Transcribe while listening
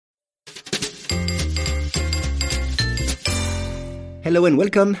Hello and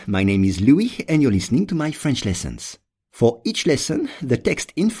welcome. My name is Louis and you're listening to my French lessons. For each lesson, the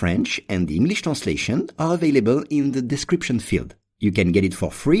text in French and the English translation are available in the description field. You can get it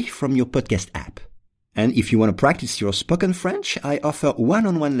for free from your podcast app. And if you want to practice your spoken French, I offer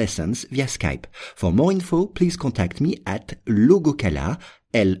one-on-one lessons via Skype. For more info, please contact me at logokala,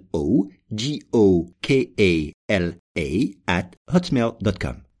 LOGOKALA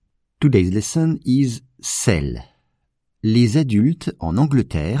 @hotmail.com. Today's lesson is sel. Les adultes en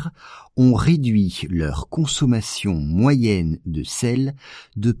Angleterre ont réduit leur consommation moyenne de sel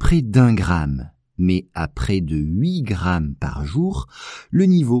de près d'1 gramme, mais à près de 8 grammes par jour, le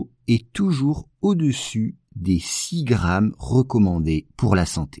niveau est toujours au-dessus des 6 grammes recommandés pour la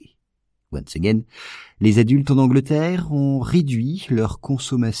santé. Once again, les adultes en Angleterre ont réduit leur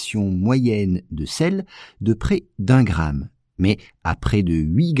consommation moyenne de sel de près d'1 gramme, mais à près de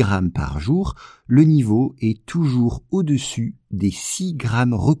 8 grammes par jour, le niveau est toujours au-dessus des 6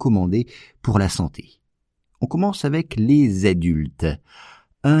 grammes recommandés pour la santé. On commence avec les adultes.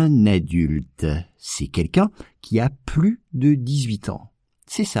 Un adulte, c'est quelqu'un qui a plus de 18 ans.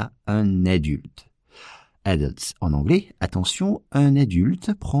 C'est ça, un adulte. Adults en anglais, attention, un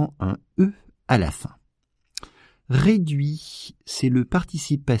adulte prend un E à la fin. Réduit, c'est le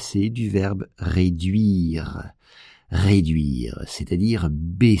participe passé du verbe réduire. Réduire, c'est-à-dire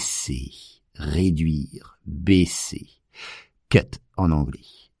baisser. Réduire, baisser. Cut en anglais.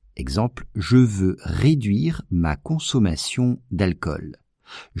 Exemple, je veux réduire ma consommation d'alcool.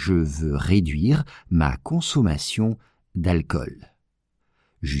 Je veux réduire ma consommation d'alcool.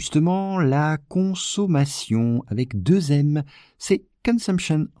 Justement, la consommation avec 2 M, c'est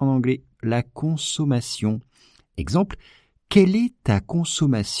consumption en anglais, la consommation. Exemple, quelle est ta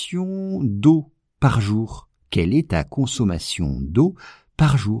consommation d'eau par jour? Quelle est ta consommation d'eau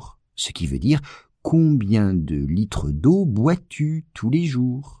par jour? Ce qui veut dire combien de litres d'eau bois-tu tous les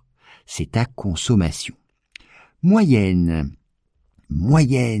jours? C'est ta consommation. Moyenne.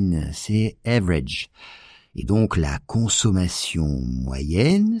 Moyenne, c'est average. Et donc la consommation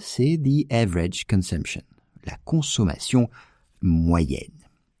moyenne, c'est the average consumption. La consommation moyenne.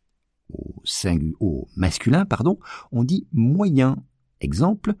 Au masculin, on dit moyen.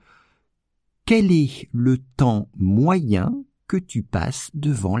 Exemple, quel est le temps moyen que tu passes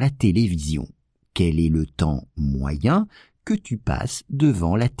devant la télévision? Quel est le temps moyen que tu passes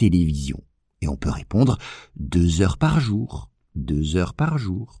devant la télévision? Et on peut répondre 2 heures par jour. 2 heures par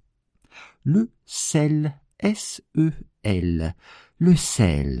jour. Le sel, S-E-L. Le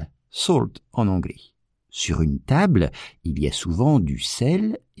sel, salt en anglais. Sur une table, il y a souvent du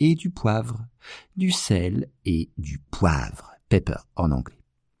sel et du poivre. Du sel et du poivre. Pepper en anglais.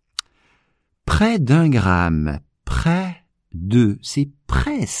 Près d'1 gramme. Près de, c'est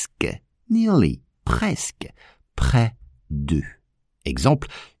presque. Nearly. Presque. Près de. Exemple,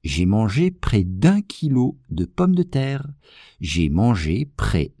 j'ai mangé près d'1 kilo de pommes de terre. J'ai mangé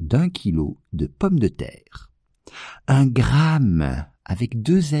près d'1 kilo de pommes de terre. 1 gramme avec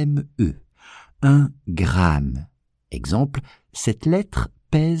 2 M-E. 1 gramme. Exemple, cette lettre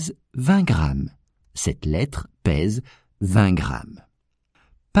pèse 20 grammes. Cette lettre pèse 20 grammes.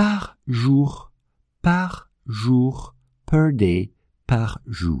 Par jour. Par jour. Per day. Par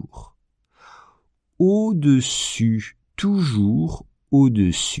jour. Au-dessus. Toujours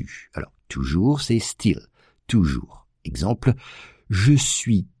au-dessus. Alors, toujours, c'est still. Toujours. Exemple, je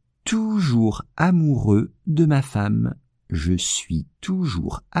suis toujours amoureux de ma femme. Je suis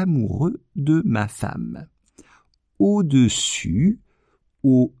toujours amoureux de ma femme. Au-dessus,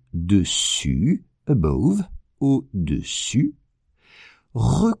 au-dessus, above, au-dessus.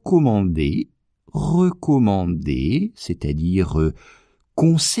 Recommander, recommander, c'est-à-dire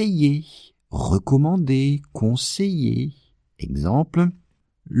conseiller. Recommander, conseiller. Exemple,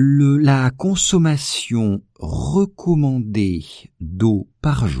 la consommation recommandée d'eau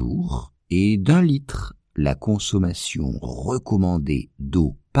par jour est d'1 litre. La consommation recommandée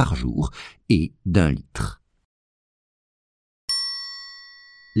d'eau par jour est d'1 litre.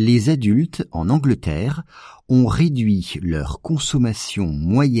 Les adultes en Angleterre ont réduit leur consommation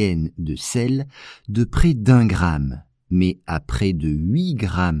moyenne de sel de près d'1 gramme. Mais à près de 8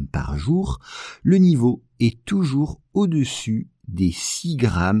 grammes par jour, le niveau est toujours au-dessus des 6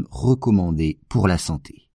 grammes recommandés pour la santé.